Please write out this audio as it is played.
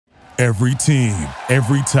Every team,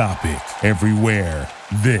 every topic, everywhere.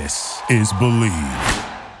 This is Believe.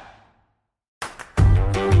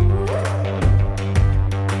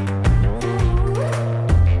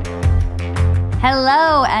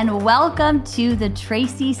 Hello and welcome to the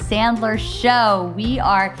Tracy Sandler Show. We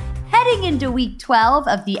are heading into week 12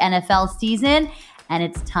 of the NFL season, and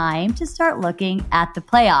it's time to start looking at the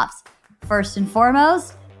playoffs. First and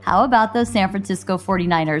foremost, how about those San Francisco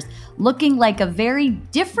 49ers looking like a very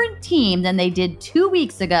different team than they did 2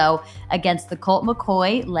 weeks ago against the Colt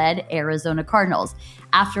McCoy-led Arizona Cardinals?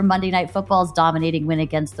 After Monday Night Football's dominating win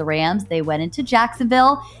against the Rams, they went into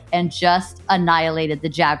Jacksonville and just annihilated the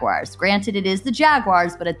Jaguars. Granted, it is the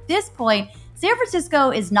Jaguars, but at this point, San Francisco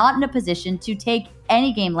is not in a position to take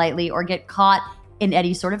any game lightly or get caught in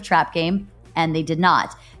any sort of trap game, and they did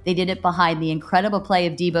not. They did it behind the incredible play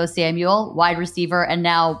of Deebo Samuel, wide receiver and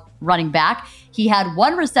now running back. He had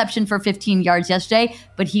one reception for 15 yards yesterday,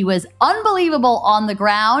 but he was unbelievable on the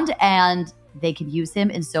ground, and they could use him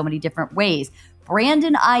in so many different ways.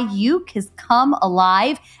 Brandon Ayuk has come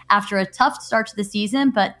alive after a tough start to the season,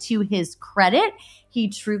 but to his credit, he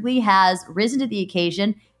truly has risen to the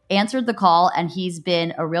occasion, answered the call, and he's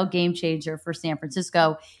been a real game changer for San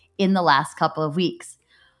Francisco in the last couple of weeks.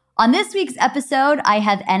 On this week's episode, I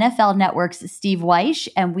have NFL Network's Steve Wyche,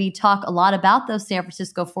 and we talk a lot about those San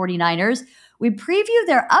Francisco 49ers. We preview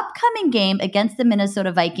their upcoming game against the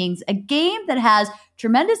Minnesota Vikings, a game that has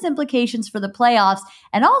tremendous implications for the playoffs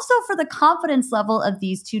and also for the confidence level of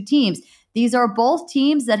these two teams. These are both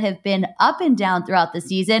teams that have been up and down throughout the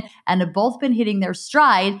season and have both been hitting their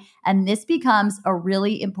stride, and this becomes a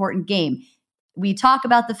really important game. We talk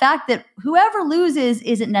about the fact that whoever loses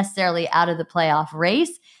isn't necessarily out of the playoff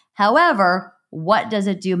race. However, what does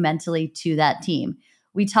it do mentally to that team?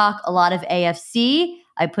 We talk a lot of AFC.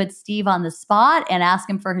 I put Steve on the spot and ask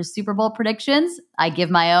him for his Super Bowl predictions. I give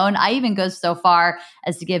my own. I even go so far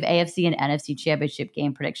as to give AFC and NFC championship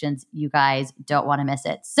game predictions. You guys don't want to miss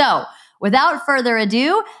it. So without further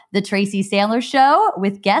ado, the Tracy Sandler Show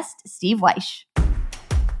with guest Steve Wyche.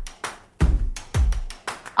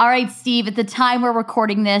 All right, Steve, at the time we're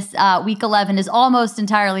recording this, week 11 is almost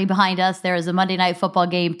entirely behind us. There is a Monday Night Football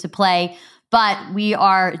game to play, but we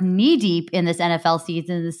are knee-deep in this NFL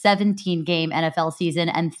season, the 17-game NFL season,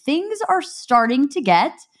 and things are starting to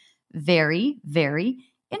get very, very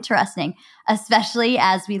interesting, especially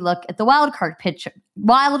as we look at the wild card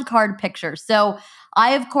picture. So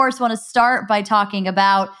I, of course, want to start by talking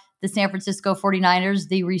about the San Francisco 49ers,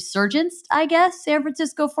 the resurgence, I guess, San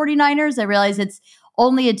Francisco 49ers. I realize it's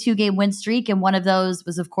only a 2-game win streak, and one of those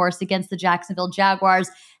was, of course, against the Jacksonville Jaguars.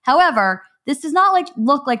 However, this does not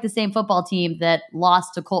look like the same football team that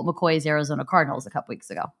lost to Colt McCoy's Arizona Cardinals a couple weeks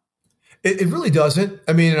ago. It really doesn't.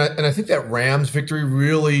 I mean, and I think that Rams victory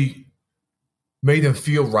really made them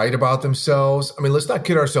feel right about themselves. I mean, let's not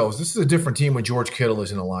kid ourselves. This is a different team when George Kittle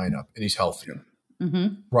is in the lineup and he's healthy.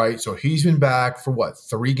 Mm-hmm. Right? So he's been back for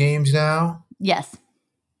 3 games now? Yes.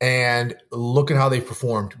 And look at how they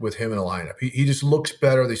performed with him in the lineup. He just looks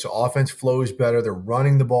better. The offense flows better. They're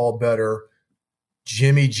running the ball better.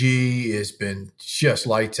 Jimmy G has been just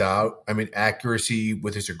lights out. I mean, accuracy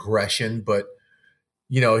with his aggression, but,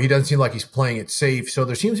 he doesn't seem like he's playing it safe. So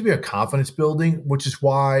there seems to be a confidence building, which is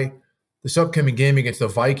why this upcoming game against the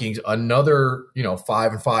Vikings, another,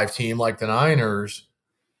 5-5 team like the Niners,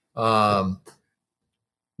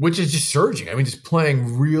 which is just surging. I mean, just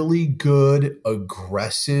playing really good,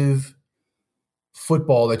 aggressive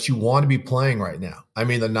football that you want to be playing right now. I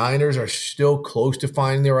mean, the Niners are still close to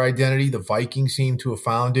finding their identity. The Vikings seem to have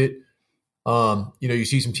found it. You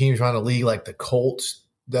see some teams around the league like the Colts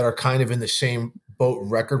that are kind of in the same boat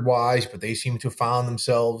record-wise, but they seem to have found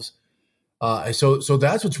themselves. And so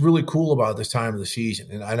that's what's really cool about this time of the season.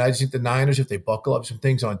 And I just think the Niners, if they buckle up some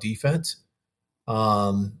things on defense,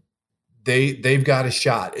 they've got a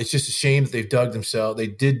shot. It's just a shame that they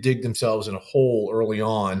did dig themselves in a hole early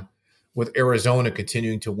on with Arizona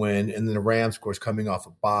continuing to win, and then the Rams, of course, coming off a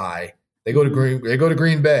bye. They go to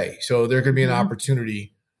Green Bay, so there could be an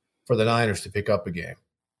opportunity for the Niners to pick up a game.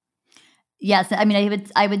 Yes, I mean,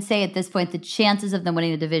 I would say at this point the chances of them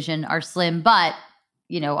winning the division are slim, but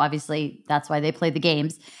obviously that's why they play the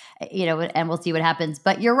games, and we'll see what happens.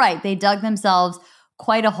 But you're right, they dug themselves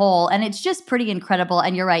quite a hole, and it's just pretty incredible.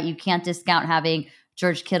 And you're right, you can't discount having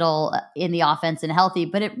George Kittle in the offense and healthy,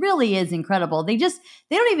 but it really is incredible. They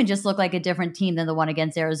don't even just look like a different team than the one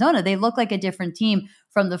against Arizona. They look like a different team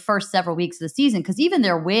from the first several weeks of the season, because even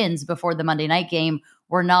their wins before the Monday night game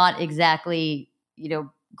were not exactly,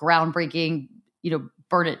 groundbreaking,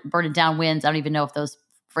 burn it down wins. I don't even know if those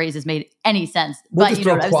phrases made any sense. We'll but just you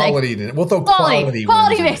know throw what quality I'm saying. in it. We'll throw quality.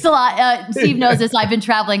 Quality makes a lot. Steve knows this. I've been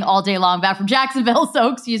traveling all day long back from Jacksonville,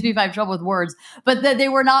 so excuse me if I have trouble with words. But they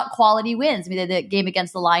were not quality wins. I mean, the game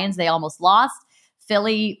against the Lions, they almost lost.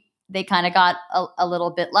 Philly, they kind of got a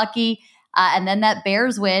little bit lucky. And then that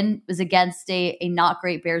Bears win was against a not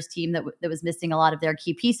great Bears team that was missing a lot of their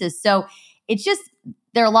key pieces. So it's just,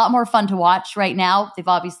 they're a lot more fun to watch right now. They've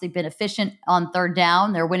obviously been efficient on third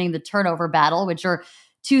down. They're winning the turnover battle, which are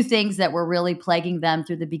two things that were really plaguing them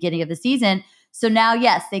through the beginning of the season. So now,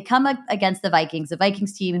 yes, they come against the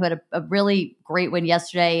Vikings team who had a really great win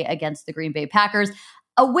yesterday against the Green Bay Packers.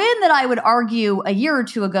 A win that I would argue a year or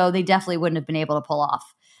two ago, they definitely wouldn't have been able to pull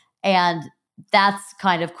off. And that's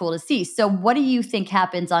kind of cool to see. So what do you think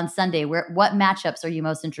happens on Sunday? What matchups are you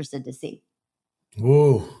most interested to see?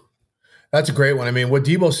 Whoa. That's a great one. I mean, what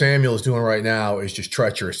Deebo Samuel is doing right now is just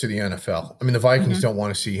treacherous to the NFL. I mean, the Vikings don't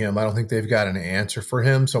want to see him. I don't think they've got an answer for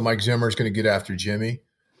him. So Mike Zimmer is going to get after Jimmy,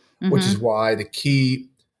 which is why the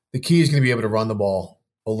key is going to be able to run the ball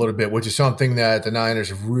a little bit, which is something that the Niners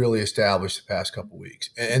have really established the past couple of weeks.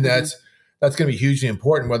 And that's going to be hugely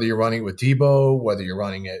important, whether you're running it with Deebo, whether you're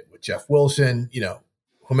running it with Jeff Wilson,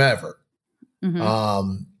 whomever.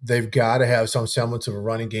 They've got to have some semblance of a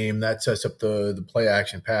running game that sets up the play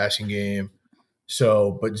action passing game.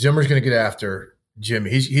 So, but Zimmer's going to get after Jimmy.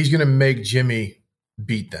 He's going to make Jimmy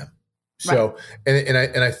beat them. So, right.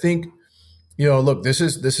 and I think, look, this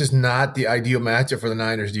is not the ideal matchup for the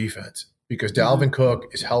Niners defense because Dalvin Cook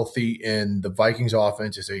is healthy and the Vikings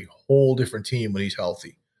offense is a whole different team when he's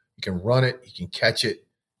healthy. He can run it. He can catch it.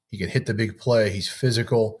 He can hit the big play. He's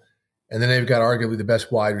physical. And then they've got arguably the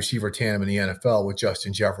best wide receiver tandem in the NFL with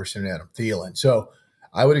Justin Jefferson and Adam Thielen. So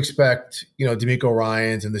I would expect, D'Amico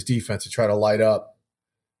Ryans and this defense to try to light up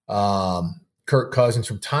Kirk Cousins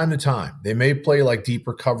from time to time. They may play like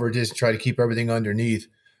deeper coverages and try to keep everything underneath.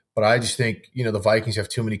 But I just think, the Vikings have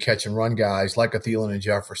too many catch and run guys like a Thielen and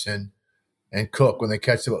Jefferson and Cook when they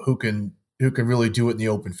catch them who can really do it in the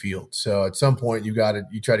open field. So at some point you try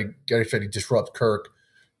to disrupt Kirk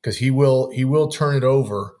because he will turn it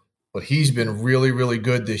over. But he's been really, really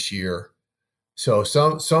good this year. So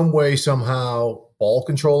some way, somehow, ball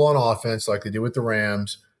control on offense like they did with the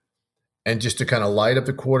Rams, and just to kind of light up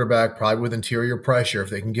the quarterback, probably with interior pressure if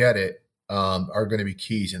they can get it, are going to be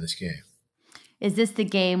keys in this game. Is this the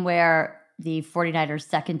game where the 49ers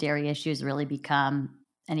secondary issues really become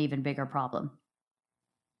an even bigger problem?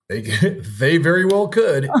 They very well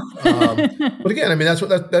could. But again, I mean,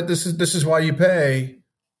 this is why you pay,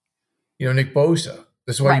 Nick Bosa.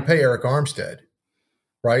 This is why you pay Eric Armstead,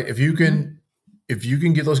 right? If you can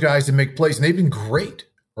get those guys to make plays, and they've been great,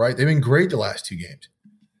 right? They've been great the last two games.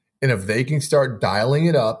 And if they can start dialing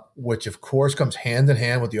it up, which of course comes hand in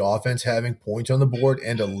hand with the offense having points on the board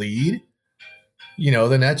and a lead,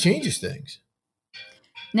 then that changes things.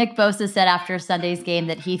 Nick Bosa said after Sunday's game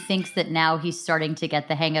that he thinks that now he's starting to get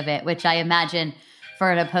the hang of it, which I imagine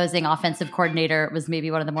for an opposing offensive coordinator was maybe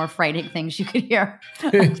one of the more frightening things you could hear a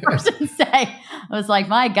person say. I was like,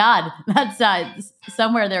 my God, that's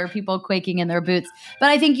somewhere there are people quaking in their boots. But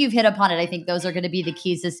I think you've hit upon it. I think those are going to be the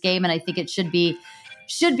keys to this game, and I think it should be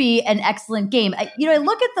an excellent game. I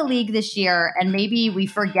look at the league this year, and maybe we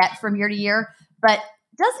forget from year to year, but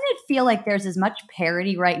doesn't it feel like there's as much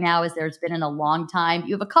parity right now as there's been in a long time?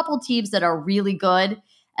 You have a couple teams that are really good,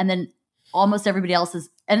 and then almost everybody else is,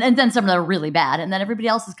 and then some that are really bad, and then everybody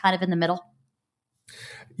else is kind of in the middle.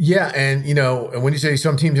 Yeah, and and when you say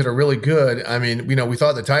some teams that are really good, I mean, we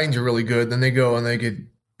thought the Titans are really good, then they go and they get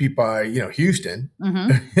beat by Houston.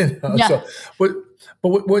 Yeah. So, but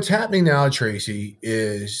what's happening now, Tracy,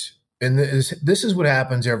 is, and this is what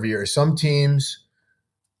happens every year. Some teams,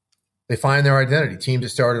 they find their identity. Teams that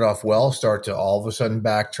started off well start to all of a sudden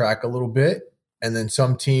backtrack a little bit, and then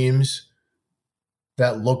some teams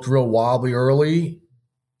that looked real wobbly early,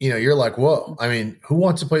 you're like, whoa. I mean, who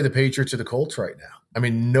wants to play the Patriots or the Colts right now? I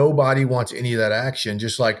mean, nobody wants any of that action,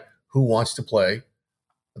 just like who wants to play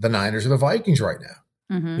the Niners or the Vikings right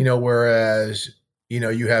now. Whereas,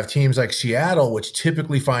 you have teams like Seattle, which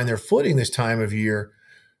typically find their footing this time of year.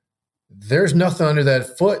 There's nothing under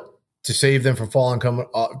that foot to save them from falling from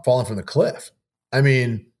the cliff. I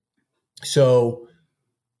mean, so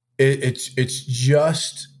it's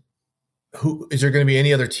just, who is there going to be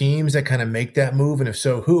any other teams that kind of make that move? And if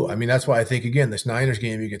so, who? I mean, that's why I think, again, this Niners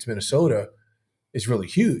game against Minnesota is really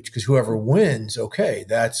huge because whoever wins, okay,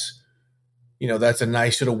 that's a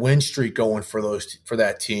nice little win streak going for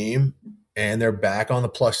that team, and they're back on the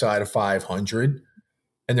plus side of 500,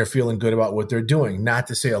 and they're feeling good about what they're doing. Not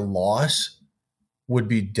to say a loss would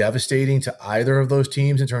be devastating to either of those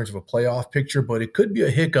teams in terms of a playoff picture, but it could be a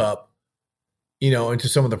hiccup into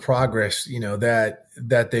some of the progress,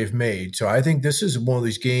 that they've made. So I think this is one of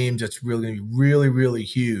these games that's really going to be really, really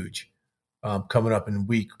huge coming up in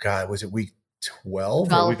week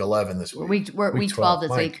 12 or week 11 this week? We're week 12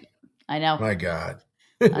 this week. I know. My God.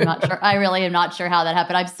 I'm not sure. I really am not sure how that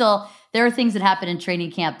happened. There are things that happened in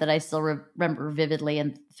training camp that I still remember vividly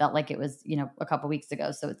and felt like it was, a couple weeks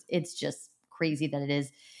ago. So it's just crazy that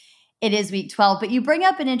it is week 12. But you bring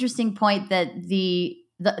up an interesting point that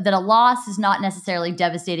that a loss is not necessarily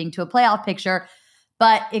devastating to a playoff picture,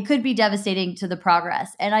 but it could be devastating to the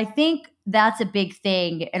progress. And I think that's a big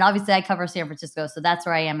thing. And obviously I cover San Francisco, so that's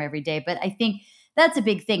where I am every day. But I think that's a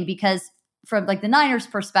big thing because from like the Niners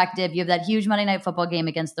perspective, you have that huge Monday Night Football game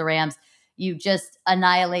against the Rams. You just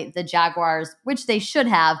annihilate the Jaguars, which they should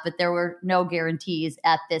have, but there were no guarantees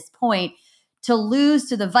at this point. To lose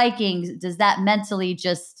to the Vikings, does that mentally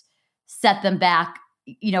just set them back,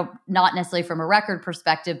 not necessarily from a record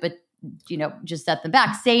perspective, but, just set them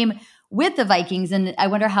back? Same with the Vikings. And I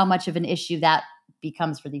wonder how much of an issue that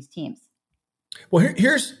becomes for these teams. Well,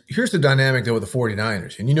 here's the dynamic though with the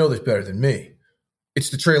 49ers, and you know this better than me. It's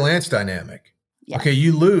the Trey Lance dynamic. Yes. Okay,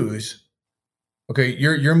 you lose. Okay,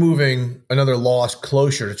 you're moving another loss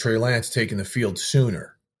closer to Trey Lance taking the field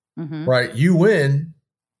sooner, right? You win,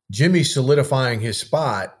 Jimmy's solidifying his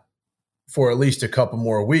spot for at least a couple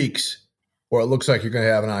more weeks, or it looks like you're going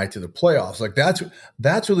to have an eye to the playoffs. Like that's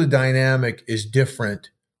where the dynamic is different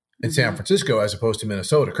in San Francisco as opposed to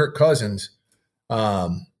Minnesota. Kirk Cousins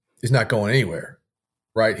is not going anywhere,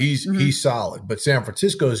 right? He's solid, but San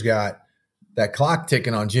Francisco's got that clock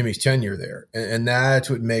ticking on Jimmy's tenure there. And that's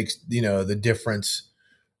what makes, the difference,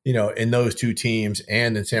 in those two teams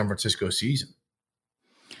and in San Francisco's season.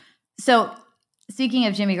 So speaking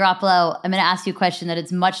of Jimmy Garoppolo, I'm going to ask you a question that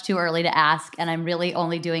it's much too early to ask, and I'm really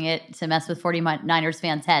only doing it to mess with 49ers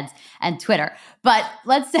fans' heads and Twitter. But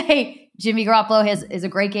let's say Jimmy Garoppolo is a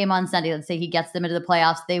great game on Sunday. Let's say he gets them into the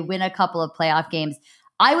playoffs. They win a couple of playoff games.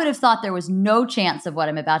 I would have thought there was no chance of what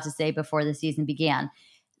I'm about to say before the season began.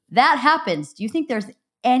 That happens. Do you think there's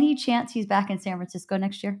any chance he's back in San Francisco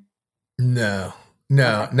next year? No,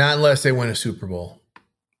 not unless they win a Super Bowl.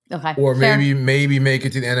 Okay. Or maybe make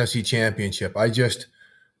it to the NFC Championship. I just,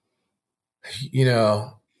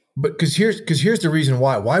 but because here's the reason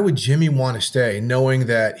why. Why would Jimmy want to stay knowing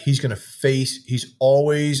that he's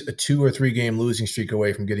always a 2 or 3 game losing streak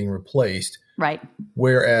away from getting replaced? Right.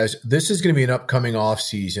 Whereas this is going to be an upcoming off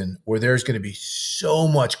season where there's going to be so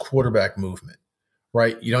much quarterback movement.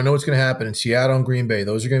 Right? You don't know what's going to happen in Seattle and Green Bay.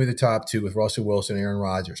 Those are going to be the top 2 with Russell Wilson and Aaron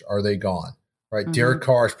Rodgers. Are they gone? Right? Derek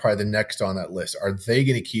Carr is probably the next on that list. Are they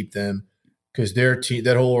going to keep them? Because their team,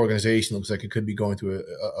 that whole organization looks like it could be going through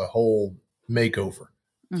a whole makeover.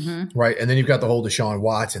 Right? And then you've got the whole Deshaun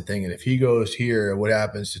Watson thing. And if he goes here, what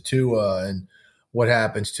happens to Tua and what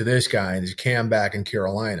happens to this guy? And is Cam back in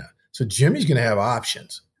Carolina? So Jimmy's going to have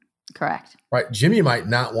options. Correct. Right. Jimmy might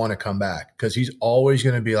not want to come back because he's always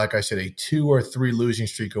going to be, like I said, a 2 or 3 losing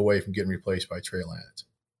streak away from getting replaced by Trey Lance.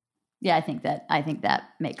 Yeah, I think that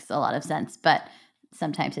makes a lot of sense. But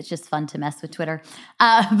sometimes it's just fun to mess with Twitter.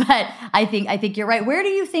 But I think you're right. Where do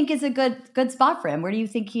you think is a good spot for him? Where do you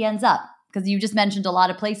think he ends up? Because you just mentioned a lot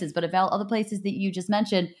of places, but of all the places that you just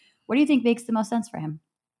mentioned, what do you think makes the most sense for him?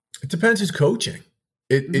 It depends his coaching.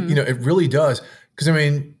 It really does. Because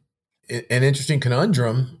an interesting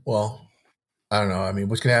conundrum. Well, I don't know.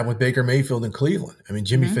 What's going to happen with Baker Mayfield in Cleveland?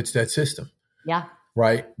 Jimmy fits that system. Yeah.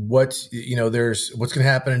 Right. What's going to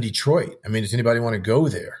happen in Detroit? Does anybody want to go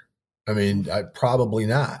there? Probably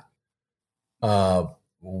not.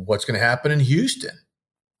 What's going to happen in Houston?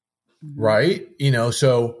 Right.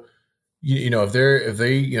 So, if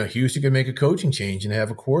they Houston can make a coaching change and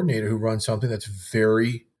have a coordinator who runs something that's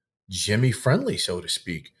very Jimmy friendly, so to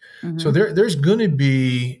speak. So there's going to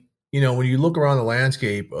be, when you look around the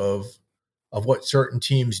landscape of what certain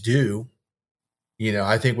teams do,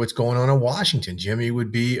 I think what's going on in Washington, Jimmy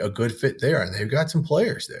would be a good fit there, and they've got some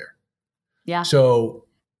players there. Yeah. So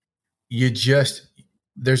there's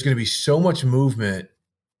going to be so much movement,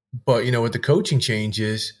 but with the coaching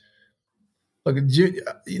changes, look,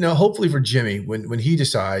 hopefully for Jimmy, when he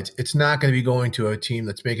decides, it's not going to be going to a team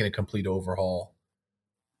that's making a complete overhaul,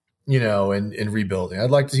 and rebuilding.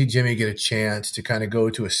 I'd like to see Jimmy get a chance to kind of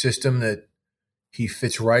go to a system that he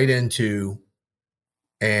fits right into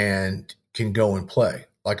and can go and play.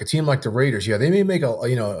 Like a team like the Raiders, they may make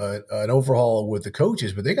an overhaul with the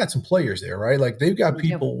coaches, but they got some players there, right? Like they've got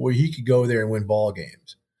people where he could go there and win ball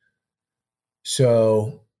games.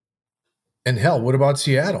 So, and hell, what about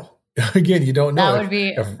Seattle? Again, you don't know. That would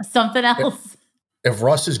be something else. If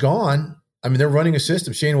Russ is gone, they're running a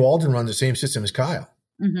system. Shane Waldron runs the same system as Kyle.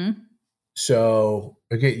 So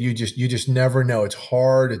again, you just never know. It's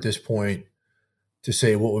hard at this point to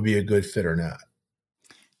say what would be a good fit or not.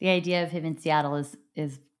 The idea of him in Seattle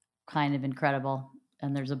is kind of incredible.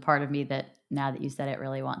 And there's a part of me that, now that you said it,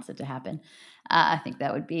 really wants it to happen. I think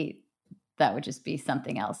that would just be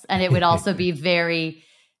something else. And it would also be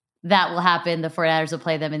that will happen. The 49ers will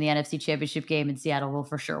play them in the NFC Championship game, and Seattle will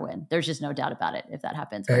for sure win. There's just no doubt about it if that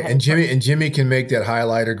happens. And Jimmy can make that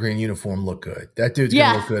highlighter green uniform look good. That dude's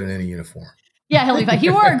going to look good in any uniform. Yeah, he'll be fine.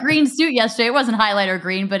 He wore a green suit yesterday. It wasn't highlighter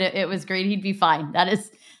green, but it was green. He'd be fine. That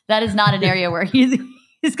is not an area where he's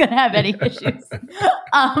going to have any issues.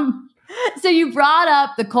 So you brought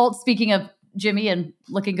up the Colts, speaking of Jimmy and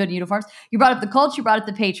looking good in uniforms. You brought up the Colts, you brought up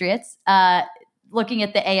the Patriots. Looking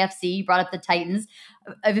at the AFC, you brought up the Titans.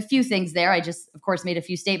 I have a few things there. I just, of course, made a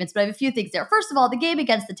few statements, but I have a few things there. First of all, the game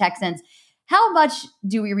against the Texans, how much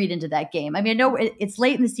do we read into that game? I mean, I know it's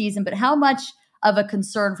late in the season, but how much of a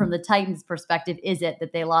concern from the Titans' perspective is it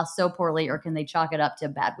that they lost so poorly, or can they chalk it up to a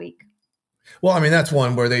bad week? Well, I mean, that's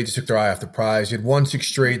one where they just took their eye off the prize. You had won 6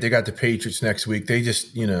 straight. They got the Patriots next week. They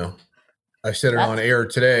just, I said it on air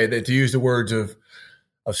today, that to use the words of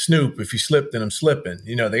Snoop, if you slipped, then I'm slipping.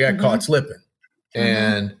 They got caught slipping.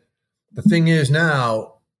 And the thing is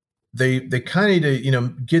now they kind of need to,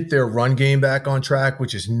 get their run game back on track,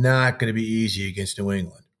 which is not going to be easy against New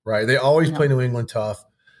England, right? They always play New England tough.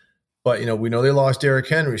 But, we know they lost Derrick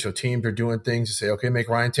Henry, so teams are doing things to say, okay, make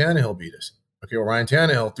Ryan Tannehill beat us. Okay, well, Ryan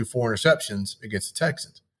Tannehill threw 4 interceptions against the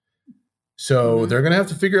Texans. So they're going to have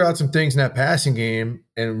to figure out some things in that passing game.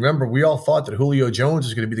 And remember, we all thought that Julio Jones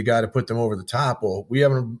was going to be the guy to put them over the top. Well, we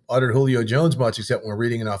haven't uttered Julio Jones much except when we're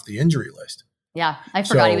reading it off the injury list. Yeah, I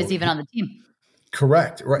forgot he was even on the team.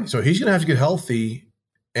 Correct, right. So he's going to have to get healthy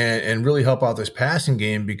and really help out this passing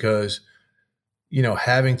game because,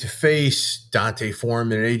 having to face Dante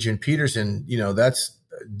Foreman and Adrian Peterson, that's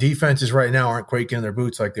defenses right now aren't quite getting their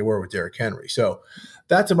boots like they were with Derrick Henry. So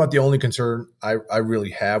that's about the only concern I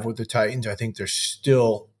really have with the Titans. I think they're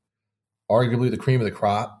still arguably the cream of the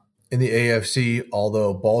crop in the AFC,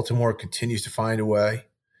 although Baltimore continues to find a way.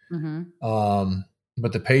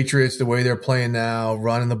 But the Patriots, the way they're playing now,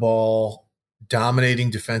 running the ball, dominating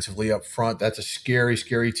defensively up front, that's a scary,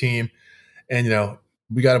 scary team. And,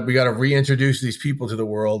 we got to reintroduce these people to the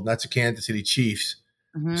world. That's the Kansas City Chiefs.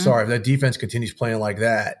 Sorry, if that defense continues playing like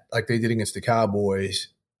that, like they did against the Cowboys,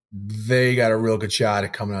 they got a real good shot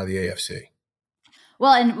at coming out of the AFC.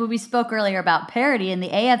 Well, and when we spoke earlier about parity in the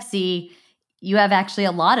AFC, you have actually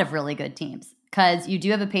a lot of really good teams because you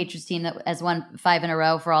do have a Patriots team that has won 5 in a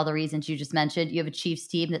row for all the reasons you just mentioned. You have a Chiefs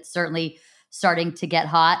team that's certainly starting to get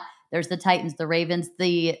hot. There's the Titans, the Ravens,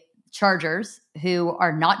 the Chargers, who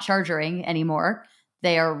are not chargering anymore.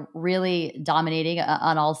 They are really dominating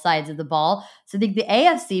on all sides of the ball. So I think the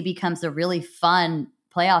AFC becomes a really fun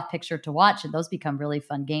playoff picture to watch, and those become really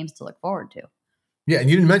fun games to look forward to. Yeah, and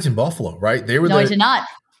you didn't mention Buffalo, right? They were I did not.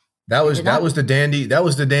 That was the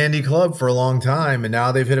dandy club for a long time, and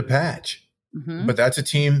now they've hit a patch. But that's a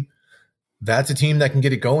team that can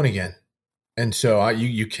get it going again. And so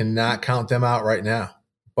you cannot count them out right now.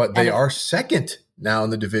 But they are second now in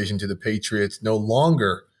the division to the Patriots, no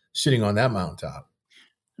longer sitting on that mountaintop.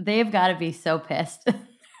 They've got to be so pissed.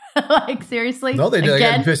 Like, seriously? No, they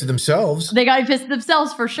got to be pissed at themselves. They got to be pissed at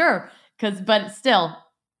themselves for sure. But still,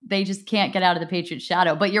 they just can't get out of the Patriots'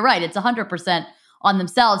 shadow. But you're right. It's 100% on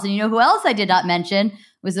themselves. And you know who else I did not mention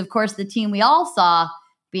was, of course, the team we all saw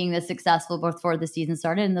being this successful before the season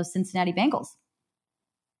started, and those Cincinnati Bengals.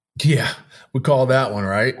 Yeah, we call that one,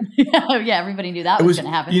 right? Yeah, everybody knew that was going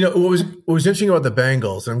to happen. What was interesting about the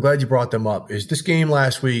Bengals, and I'm glad you brought them up, is this game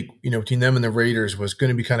last week, between them and the Raiders was going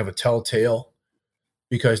to be kind of a telltale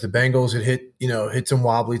because the Bengals had hit some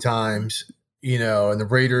wobbly times, and the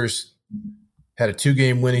Raiders had a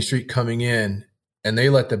 2-game winning streak coming in, and they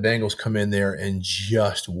let the Bengals come in there and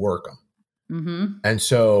just work them. And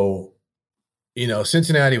so,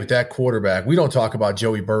 Cincinnati with that quarterback, we don't talk about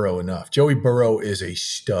Joey Burrow enough. Joey Burrow is a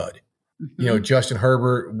stud. Justin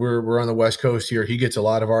Herbert, we're on the West Coast here. He gets a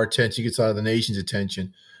lot of our attention. He gets a lot of the nation's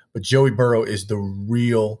attention. But Joey Burrow is the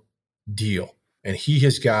real deal. And he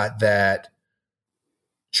has got that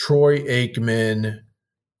Troy Aikman,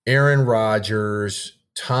 Aaron Rodgers,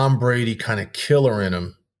 Tom Brady kind of killer in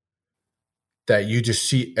him that you just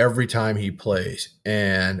see every time he plays.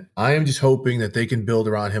 And I am just hoping that they can build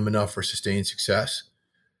around him enough for sustained success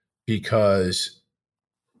because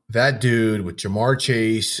that dude with Jamar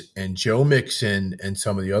Chase and Joe Mixon and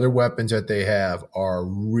some of the other weapons that they have are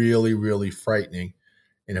really, really frightening.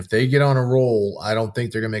 And if they get on a roll, I don't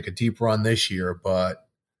think they're going to make a deep run this year, but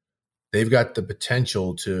they've got the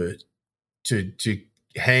potential to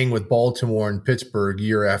hang with Baltimore and Pittsburgh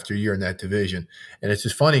year after year in that division. And it's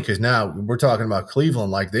just funny because now we're talking about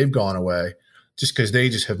Cleveland like they've gone away just because they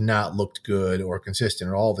just have not looked good or consistent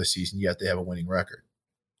at all this season, yet they have a winning record.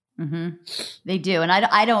 Mm-hmm. They do. And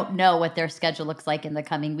I don't know what their schedule looks like in the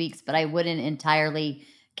coming weeks, but I wouldn't entirely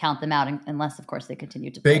count them out unless, of course, they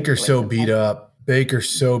continue to play. Baker's so beat up.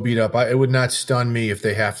 It would not stun me if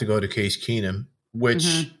they have to go to Case Keenum,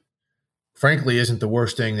 which frankly isn't the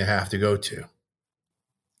worst thing to have to go to.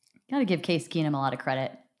 Got to give Case Keenum a lot of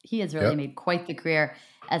credit. He has really made quite the career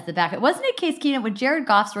as the backup. Wasn't it Case Keenum with Jared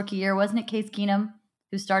Goff's rookie year? Wasn't it Case Keenum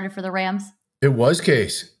who started for the Rams? It was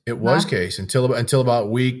Case. Case until about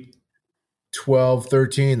week 12,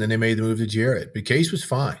 13. Then they made the move to Jared. But Case was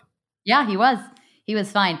fine. Yeah, he was. He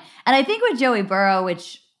was fine. And I think with Joey Burrow,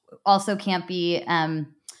 which also can't be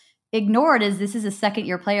ignored, is this is a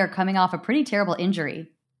second-year player coming off a pretty terrible injury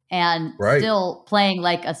and still playing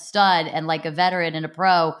like a stud and like a veteran and a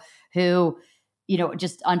pro who, you know,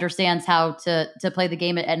 just understands how to play the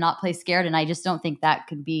game and not play scared. And I just don't think that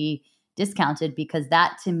could be discounted, because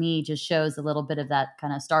that to me just shows a little bit of that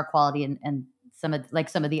kind of star quality and some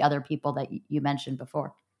of the other people that you mentioned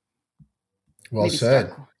before. Well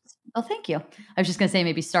said. Well, thank you. I was just going to say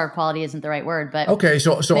maybe star quality isn't the right word, but okay.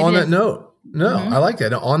 So on that note, I like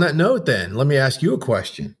that. On that note, then let me ask you a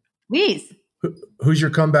question. Please. Who's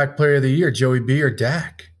your comeback player of the year, Joey B or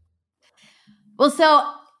Dak? Well,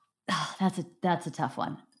 so that's a tough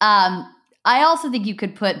one. I also think you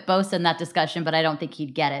could put Bosa in that discussion, but I don't think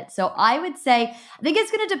he'd get it. So I would say, I think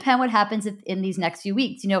it's going to depend what happens in these next few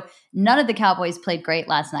weeks. You know, none of the Cowboys played great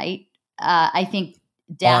last night. I think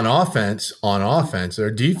Dak, on offense,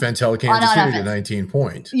 their defense held Kansas City to 19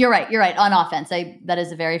 points. You're right. On offense. That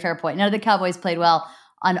is a very fair point. None of the Cowboys played well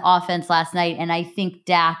on offense last night. And I think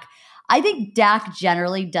Dak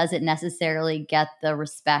generally doesn't necessarily get the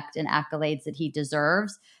respect and accolades that he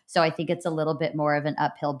deserves. So I think it's a little bit more of an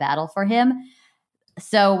uphill battle for him.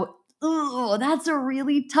 So that's a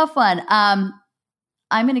really tough one.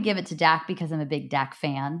 I'm going to give it to Dak because I'm a big Dak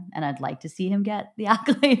fan and I'd like to see him get the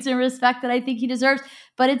accolades and respect that I think he deserves.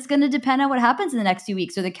 But it's going to depend on what happens in the next few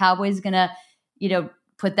weeks. Are the Cowboys going to, you know,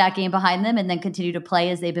 put that game behind them and then continue to play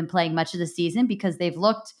as they've been playing much of the season because they've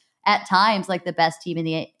looked at times like the best team in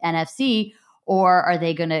the NFC? Or are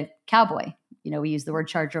they going to cowboy? You know, we use the word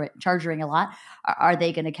charging a lot. Are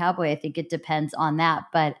they going to cowboy? I think it depends on that.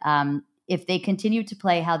 But if they continue to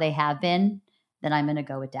play how they have been, then I'm going to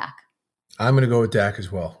go with Dak. I'm going to go with Dak as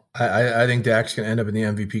well. I think Dak's going to end up in the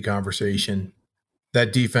MVP conversation.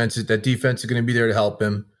 That defense is going to be there to help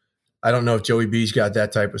him. I don't know if Joey B's got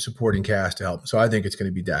that type of supporting cast to help him. So I think it's going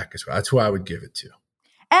to be Dak as well. That's who I would give it to.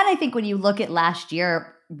 And I think when you look at last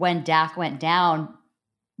year when Dak went down,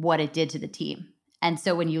 what it did to the team. And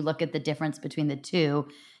so when you look at the difference between the two,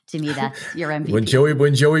 to me, that's your MVP.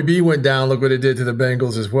 When Joey B went down, look what it did to the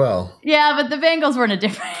Bengals as well. Yeah, but the Bengals were in a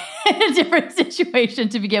different situation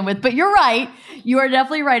to begin with. But you're right. You are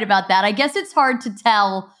definitely right about that. I guess it's hard to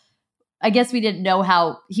tell. I guess we didn't know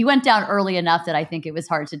how he went down early enough that I think it was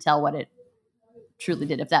hard to tell what it truly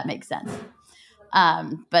did, if that makes sense.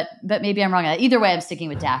 But maybe I'm wrong. Either way, I'm sticking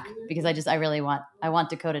with Dak because I want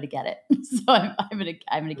Dakota to get it. So I'm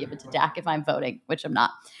gonna give it to Dak if I'm voting, which I'm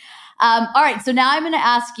not. All right. So now I'm going to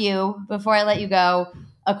ask you, before I let you go,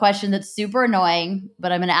 a question that's super annoying,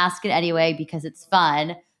 but I'm going to ask it anyway because it's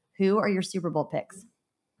fun. Who are your Super Bowl picks?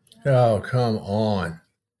 Oh, come on.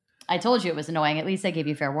 I told you it was annoying. At least I gave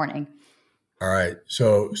you fair warning. All right.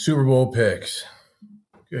 So Super Bowl picks.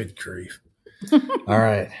 Good grief. All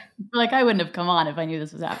right. Like I wouldn't have come on if I knew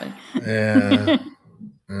this was happening. Yeah.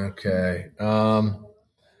 Okay.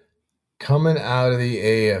 Coming out of the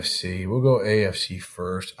AFC, we'll go AFC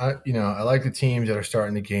first. I like the teams that are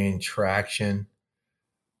starting to gain traction.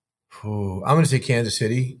 I'm going to say Kansas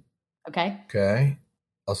City. Okay.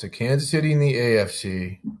 I'll say Kansas City in the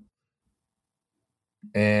AFC.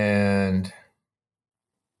 And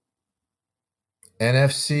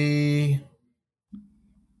NFC,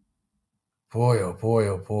 boy, oh boy,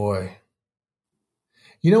 oh boy.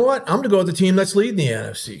 You know what? I'm going to go with the team that's leading the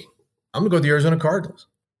NFC. I'm going to go with the Arizona Cardinals.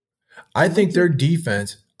 I think their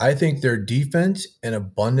defense and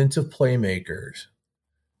abundance of playmakers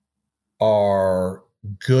are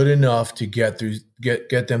good enough to get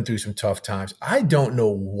them through some tough times. I don't know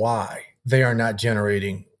why they are not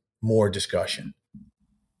generating more discussion.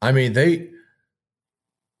 I mean,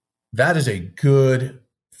 that is a good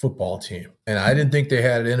football team. And I didn't think they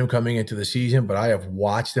had it in them coming into the season, but I have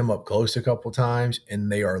watched them up close a couple times,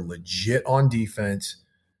 and they are legit on defense.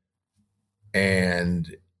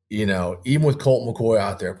 And even with Colt McCoy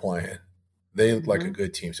out there playing, they look like a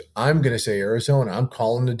good team. So I'm going to say Arizona. I'm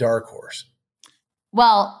calling the dark horse.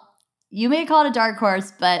 Well, you may call it a dark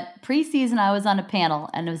horse, but preseason I was on a panel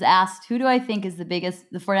and was asked, who do I think is the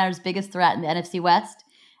 49ers' biggest threat in the NFC West?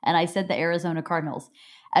 And I said the Arizona Cardinals.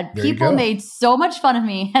 And people made so much fun of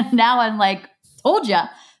me. And now I'm like, told ya,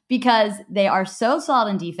 because they are so solid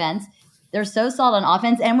in defense. They're so solid on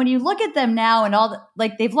offense. And when you look at them now and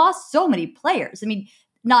they've lost so many players. I mean,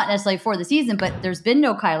 not necessarily for the season, but there's been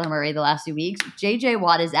no Kyler Murray the last few weeks. J.J.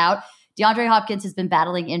 Watt is out. DeAndre Hopkins has been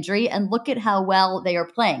battling injury, and look at how well they are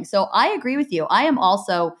playing. So I agree with you. I am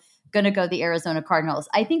also going to go the Arizona Cardinals.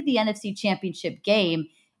 I think the NFC Championship game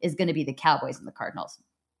is going to be the Cowboys and the Cardinals.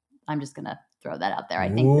 I'm just going to throw that out there. I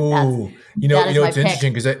think it's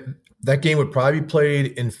interesting because that game would probably be played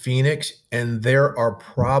in Phoenix, and there are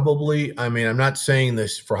probably, I mean, I'm not saying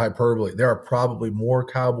this for hyperbole, there are probably more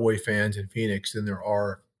Cowboy fans in Phoenix than there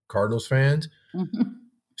are Cardinals fans. Mm-hmm.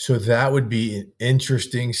 So that would be an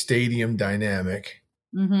interesting stadium dynamic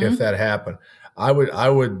if that happened. I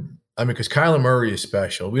mean, because Kyler Murray is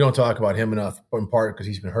special. We don't talk about him enough, in part because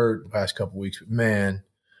he's been hurt the past couple of weeks. But man,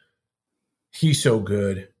 he's so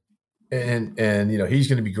good, and he's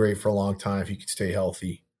going to be great for a long time if he can stay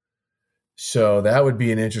healthy. So that would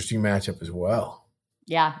be an interesting matchup as well.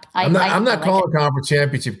 Yeah, I'm not calling conference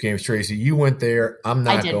championship games, Tracy. You went there. I'm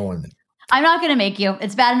not going there. I'm not going to make you.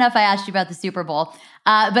 It's bad enough I asked you about the Super Bowl.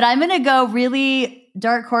 But I'm going to go really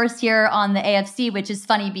dark horse here on the AFC, which is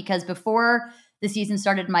funny because before the season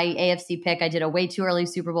started, my AFC pick, I did a way too early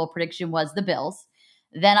Super Bowl prediction, was the Bills.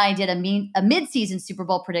 Then I did a mid-season Super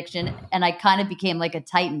Bowl prediction, and I kind of became like a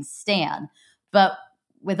Titans stan. But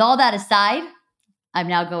with all that aside, I'm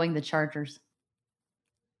now going the Chargers.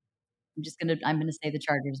 I'm gonna say the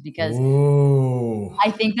Chargers because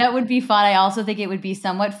I think that would be fun. I also think it would be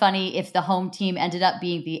somewhat funny if the home team ended up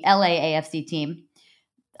being the LA AFC team.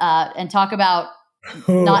 And talk about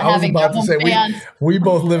not having home fans. We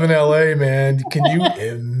both live in LA, man. Can you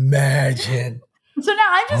imagine? So now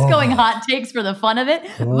I'm just going hot takes for the fun of it.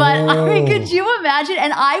 But I mean, could you imagine?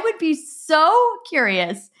 And I would be so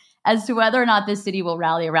curious as to whether or not this city will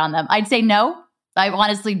rally around them. I'd say no. I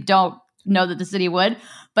honestly don't know that the city would.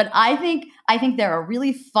 But I think they're a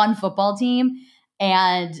really fun football team,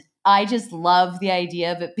 and I just love the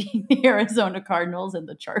idea of it being the Arizona Cardinals and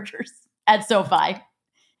the Chargers at SoFi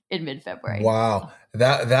in mid-February. Wow,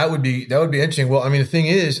 that would be interesting. Well, I mean, the thing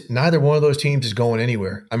is, neither one of those teams is going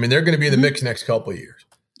anywhere. I mean, they're going to be in the mix next couple of years.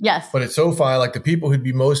 Yes, but at SoFi, like the people who'd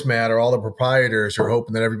be most mad are all the proprietors who are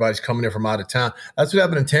hoping that everybody's coming in from out of town. That's what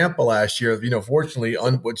happened in Tampa last year. Fortunately,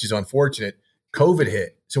 which is unfortunate, COVID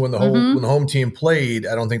hit. So when the home team played,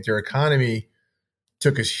 I don't think their economy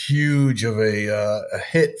took as huge of a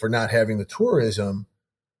hit for not having the tourism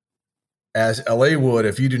as LA would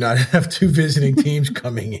if you do not have two visiting teams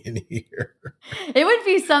coming in here. It would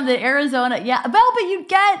be something. Arizona, yeah. Well,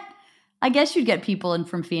 but I guess you'd get people in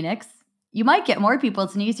from Phoenix. You might get more people.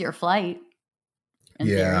 It's an easier flight.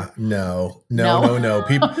 Yeah, no.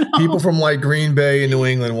 People from like Green Bay and New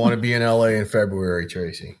England want to be in LA in February,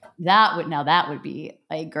 Tracy. That would be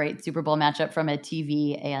a great Super Bowl matchup from a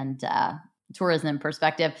TV and tourism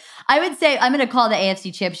perspective. I would say I'm going to call the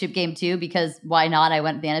AFC Championship game too, because why not? I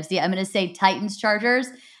went to the NFC. I'm going to say Titans Chargers,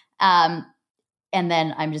 and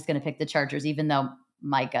then I'm just going to pick the Chargers, even though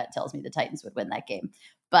my gut tells me the Titans would win that game.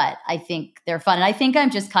 But I think they're fun, and I think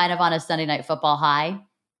I'm just kind of on a Sunday Night Football high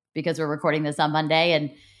because we're recording this on Monday,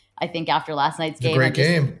 and I think after last night's game, great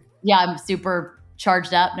game. Yeah, I'm super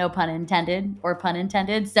charged up, no pun intended or pun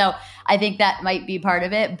intended. So I think that might be part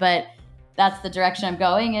of it, but that's the direction I'm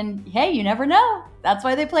going. And hey, you never know. That's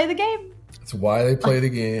why they play the game. That's why they play the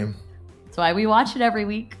game. That's why we watch it every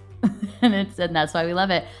week. and that's why we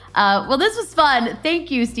love it. Well, this was fun.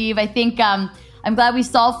 Thank you, Steve. I think I'm glad we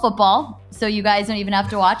solved football, so you guys don't even have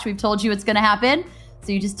to watch. We've told you it's going to happen.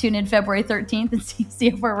 So you just tune in February 13th and see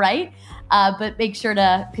if we're right. But make sure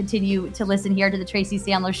to continue to listen here to the Tracy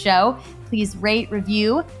Sandler Show. Please rate,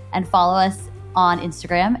 review, and follow us on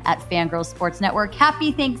Instagram at Fangirl Sports Network.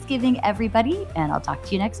 Happy Thanksgiving, everybody, and I'll talk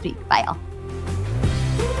to you next week. Bye, y'all.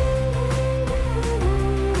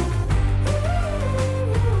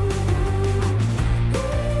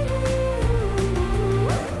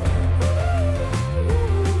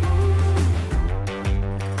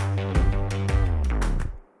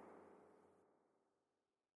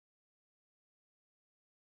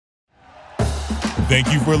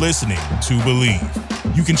 Thank you for listening to Believe.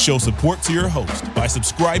 You can show support to your host by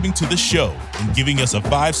subscribing to the show and giving us a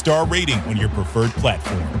 5-star rating on your preferred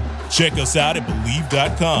platform. Check us out at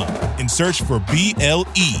Believe.com and search for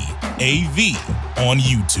BLEAV on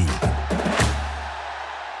YouTube.